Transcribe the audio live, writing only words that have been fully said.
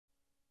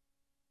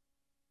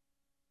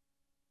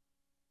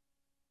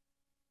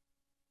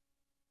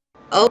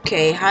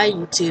Okay, hi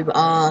YouTube.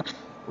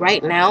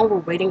 Right now we're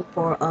waiting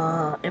for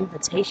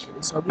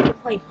invitation so we can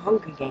play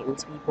Hunger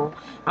Games, people.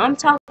 I'm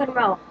talking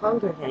about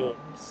Hunger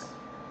Games.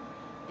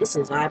 This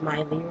is my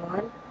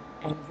Leron,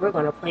 and we're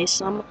gonna play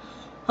some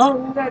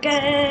Hunger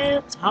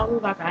Games.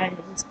 Hunger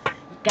Games.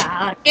 You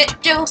gotta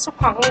get you some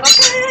Hunger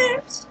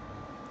Games.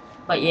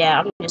 But yeah,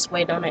 I'm just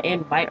waiting on an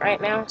invite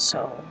right now.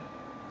 So,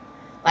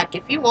 like,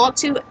 if you want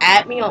to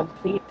add me on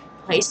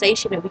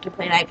PlayStation and we can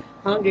play like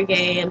Hunger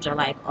Games or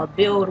like a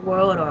build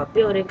world or a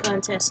building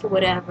contest or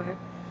whatever.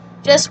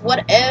 Just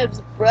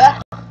whatevs,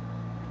 bruh.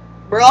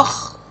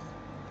 Bruh.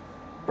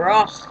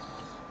 Bruh.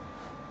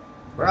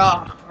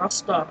 Bruh.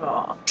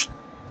 Rasta.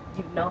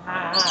 You know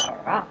how I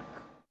rock.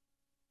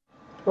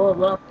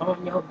 Pull up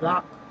on your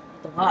block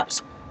with the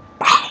hops.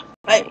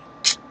 Hey.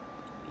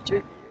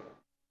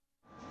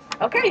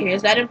 Okay,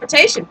 here's that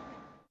invitation.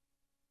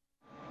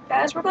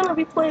 Guys, we're gonna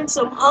be playing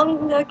some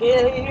Hunger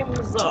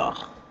Games.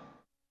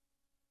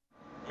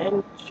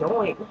 And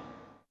join.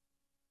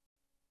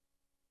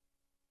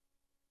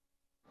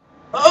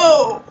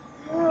 Oh!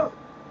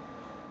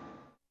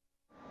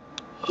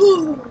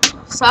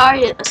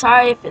 Sorry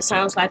if it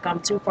sounds like I'm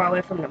too far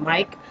away from the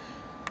mic.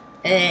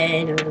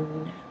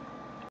 And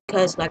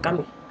because like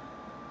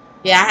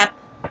yeah, I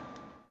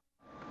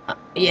have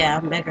yeah,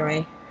 Mega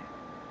Ray.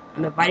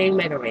 I'm inviting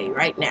Mega Ray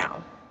right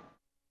now.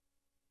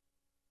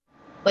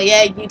 But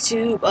yeah,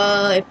 YouTube,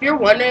 if you're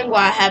wondering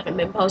why I haven't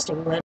been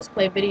posting Let's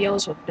Play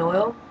videos with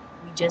Doyle,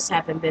 we just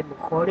haven't been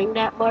recording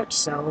that much,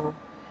 so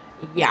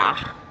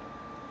yeah.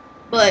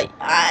 But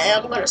I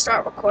am gonna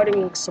start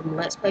recording some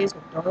Let's Plays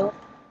with Doyle.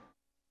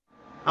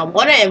 I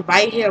wanna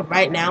invite him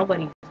right now, but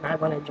he's not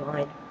gonna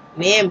join.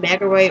 Me and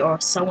Mega Ray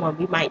or someone,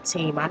 we might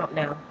team, I don't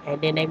know.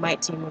 And then they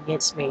might team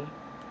against me.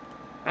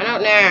 I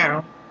don't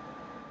know.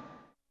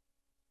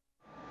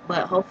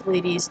 But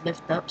hopefully these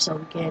lift up so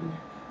we can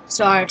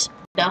start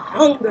the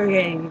Hunger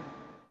Game.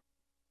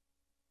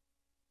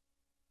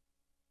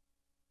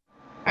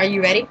 Are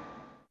you ready?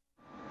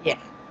 Yeah,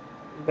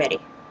 ready.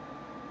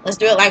 Let's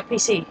do it like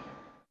PC.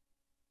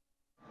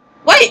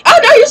 Wait, oh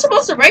no, you're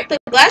supposed to break the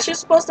glass. You're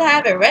supposed to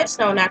have it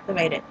redstone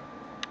activated.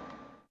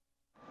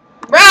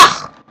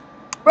 Bruh!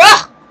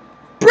 Bruh!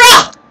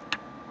 Bruh!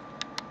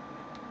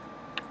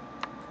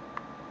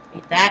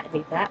 Need that,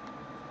 need that.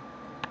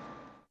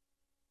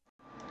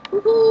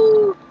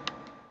 Woohoo!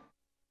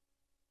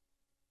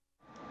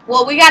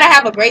 Well, we gotta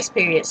have a grace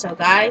period, so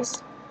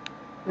guys,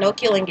 no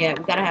killing yet.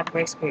 We gotta have a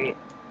grace period.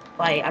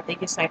 Like, I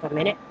think it's like a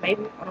minute,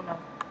 maybe? I don't know.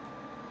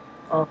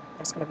 Oh,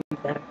 that's gonna be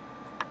better.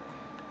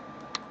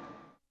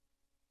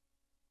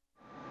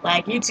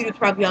 Like, YouTube's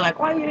probably like,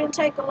 why you didn't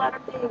take a lot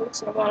of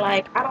things? And I'm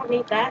like, I don't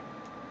need that.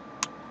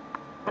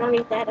 I don't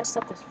need that. That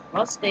stuff is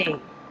rusty.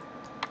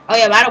 Oh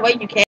yeah, by the way,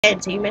 you can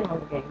team in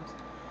Hunger Games.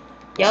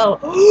 Yo.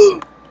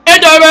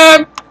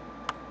 Enderman!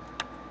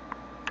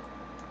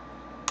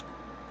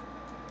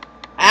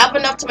 I have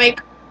enough to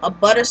make a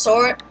butter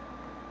sword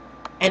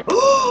and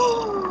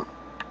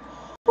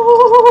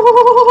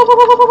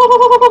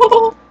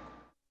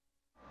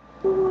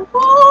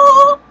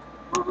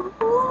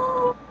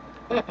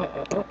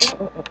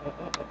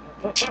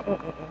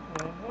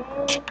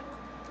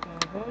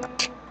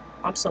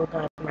I'm so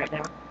done right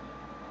now.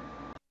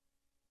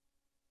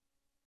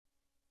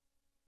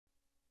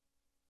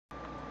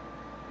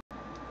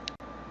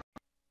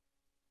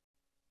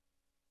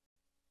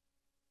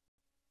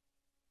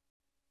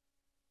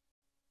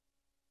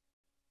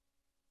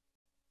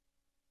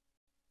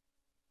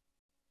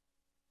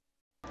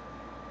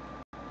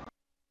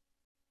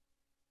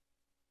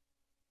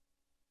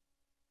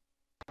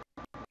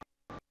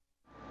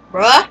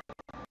 Bruh,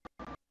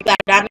 you got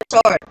a diamond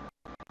sword.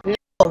 No,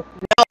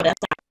 no, that's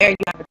not fair. You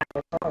have a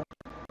diamond sword.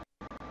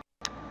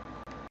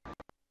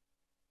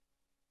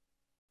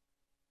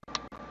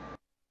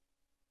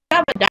 You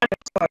have a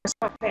diamond sword. That's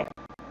not fair.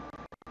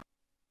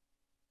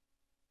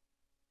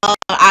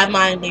 I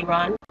mind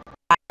Leron.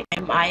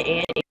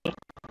 I-M-I-N-A-L-E-R-O-N.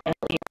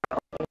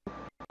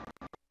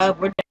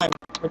 We're done.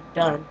 We're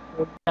done.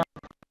 We're done.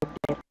 We're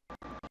dead.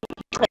 He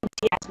claims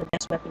he has the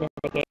best weapon in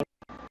the game,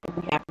 and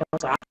we have no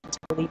other option to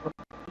believe him.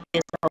 He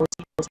is the host.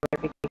 He knows where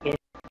everything is.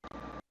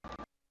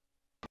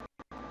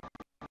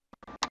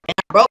 And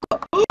I broke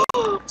up.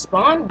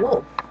 Spawn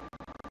wolf.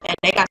 And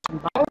they got some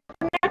bones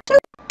in there too.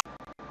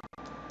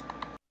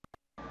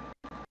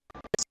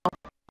 So,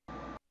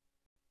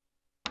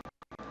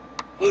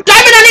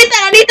 Diamond, I need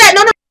that. I need that.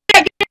 No, no, no.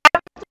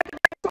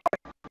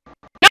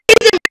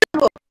 He's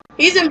invisible.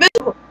 He's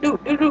invisible.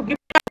 Dude, give it.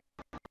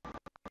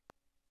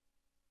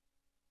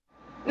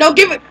 No,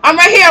 give it. I'm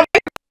right here. I'm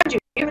right behind you.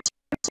 Give it to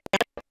me.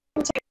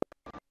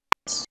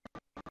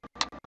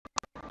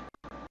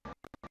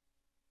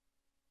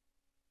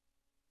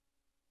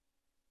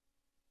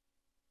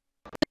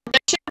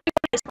 That shit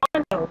is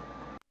fun though.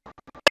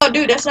 No,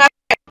 dude, that's not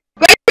right.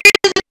 Grace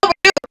period is over,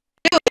 dude.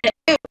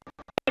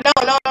 No.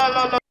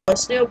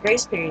 It's still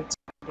grace period,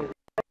 dude.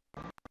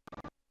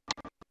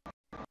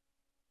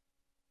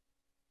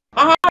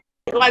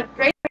 Like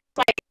grace period,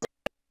 like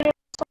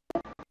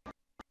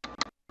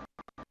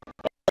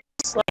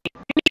it's like you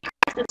need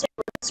craft the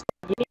table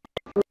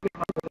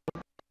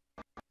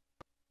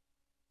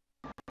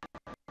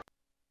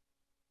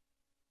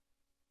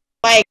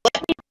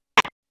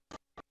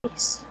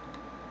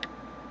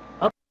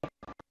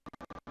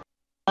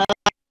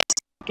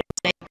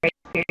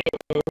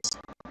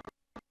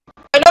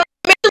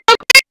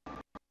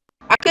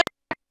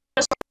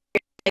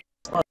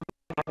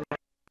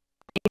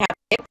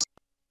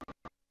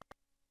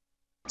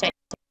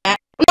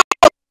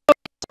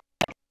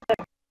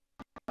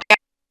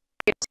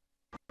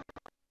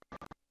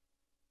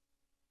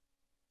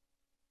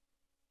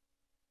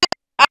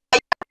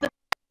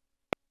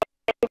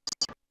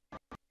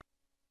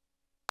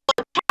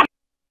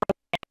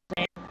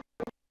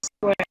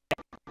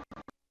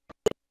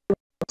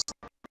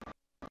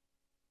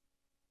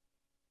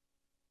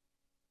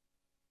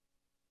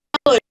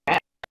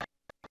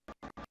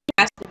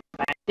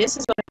This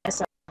is gonna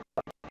mess up.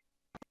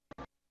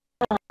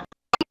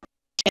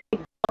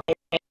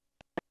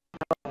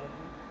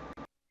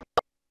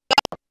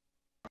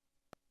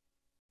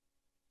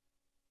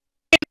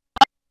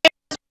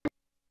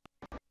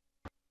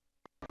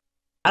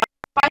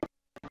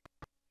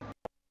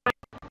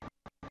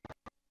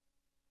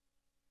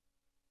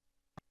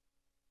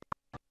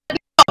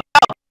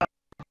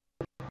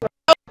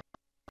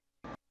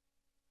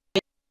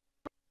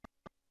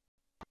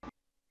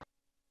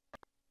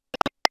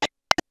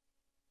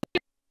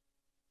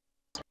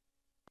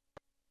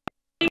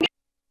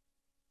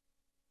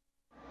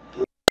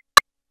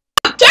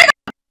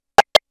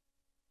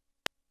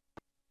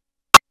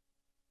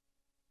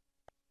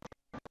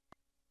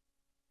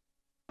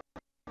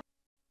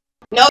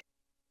 No,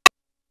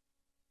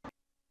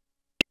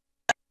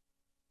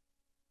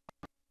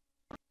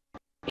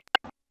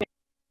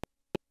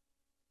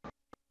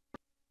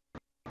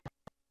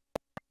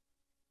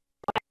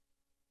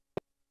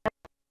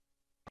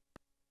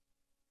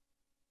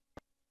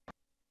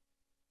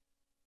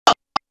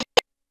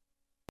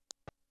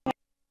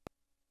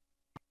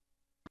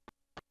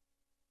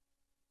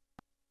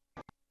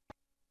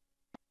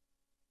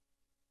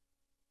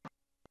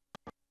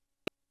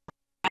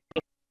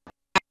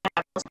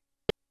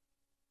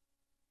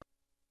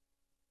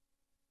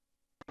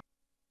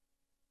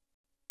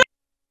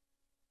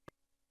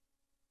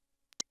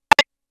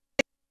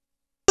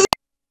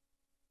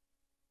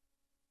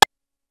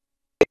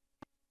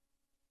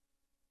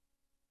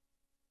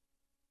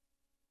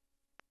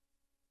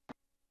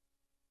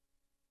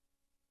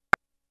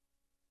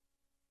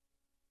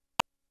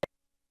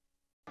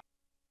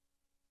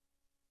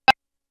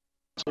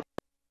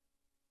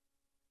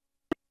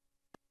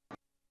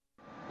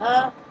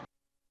 uh,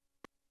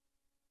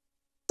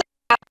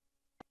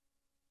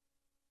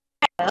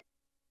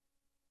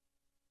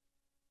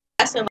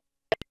 that's a,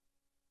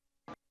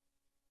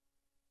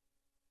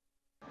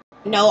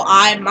 no,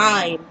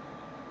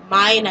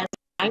 mine as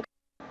mine.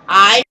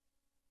 I,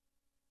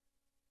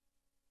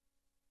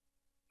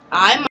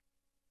 I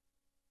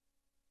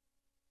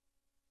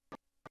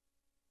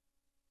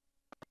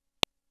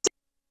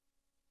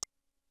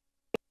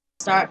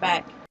start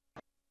back.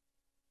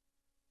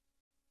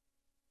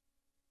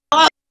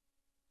 Oh,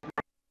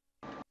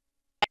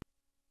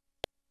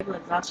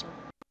 exhaustion.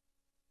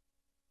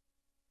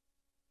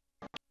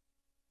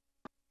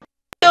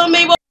 Kill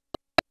me.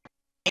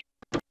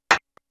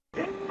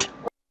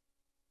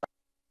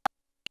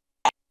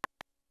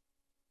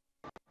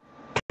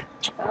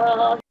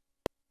 Uh,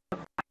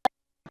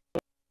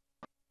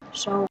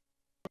 so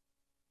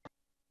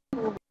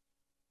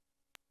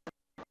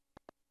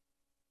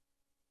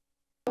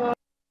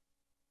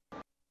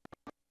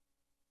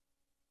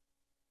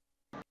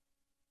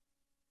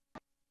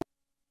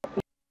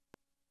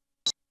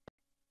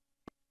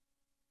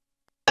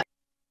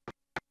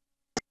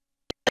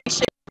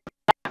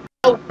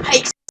so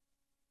pace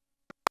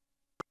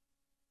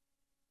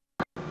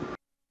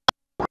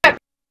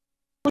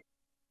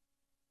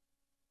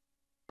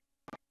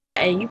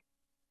and you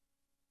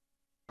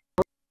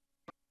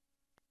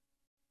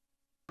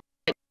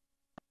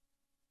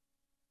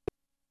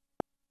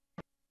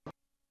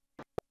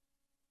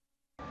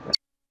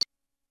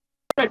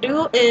gonna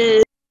do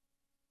is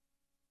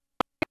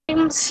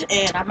games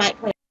and I might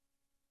play.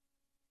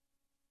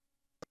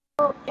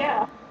 Oh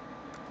yeah.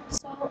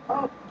 So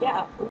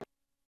yeah.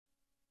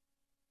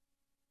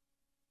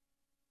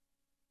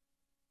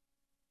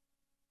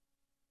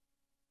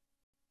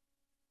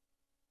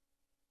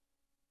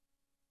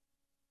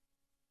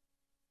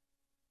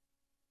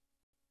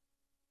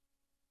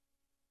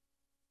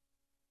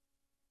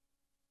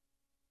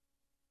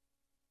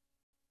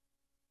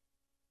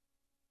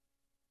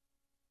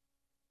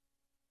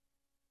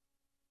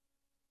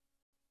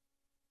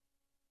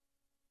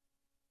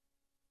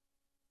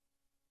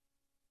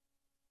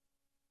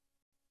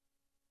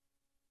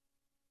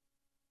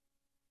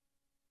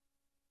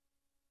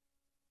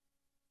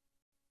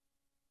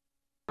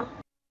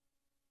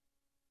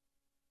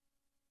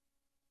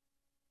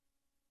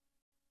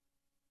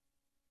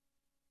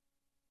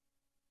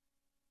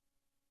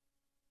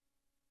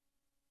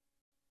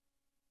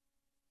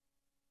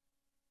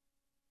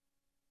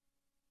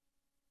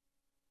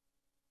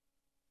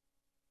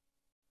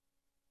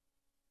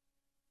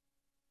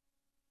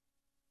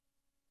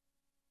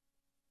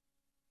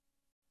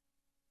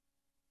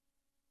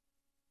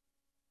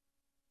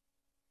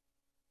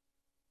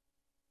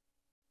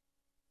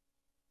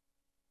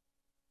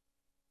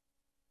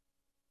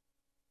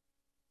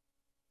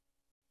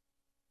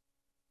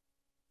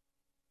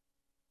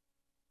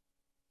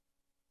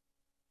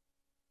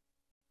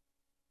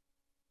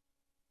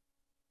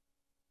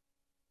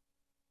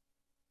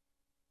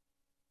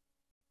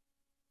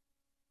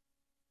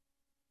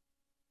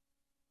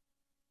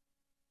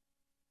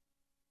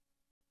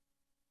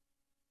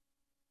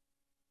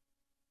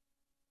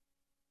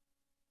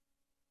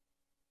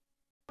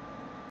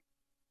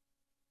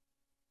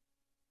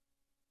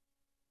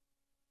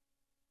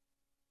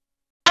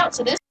 Out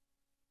to this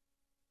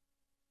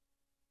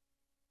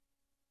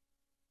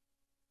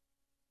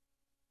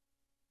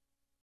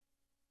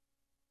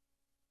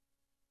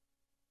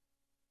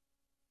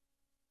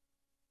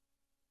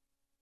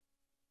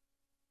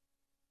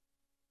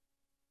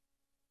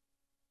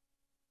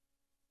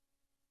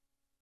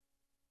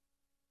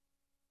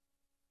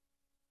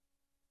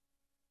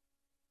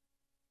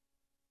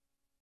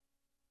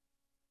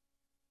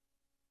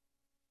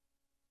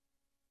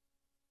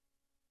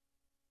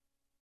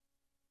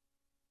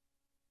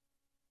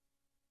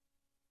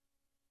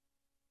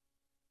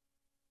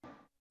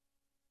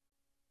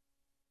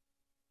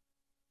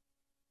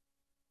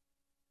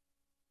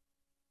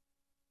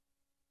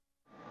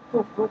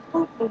Well,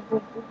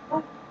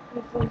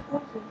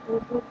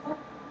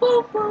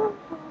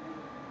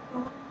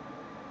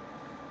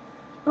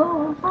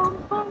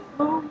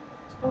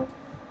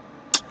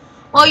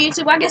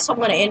 YouTube, I guess I'm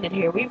gonna end it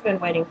here. We've been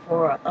waiting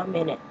for a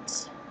minute.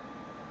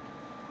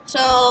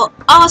 So,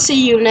 I'll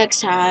see you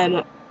next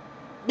time.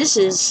 This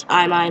is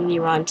I'm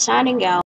Neron signing out.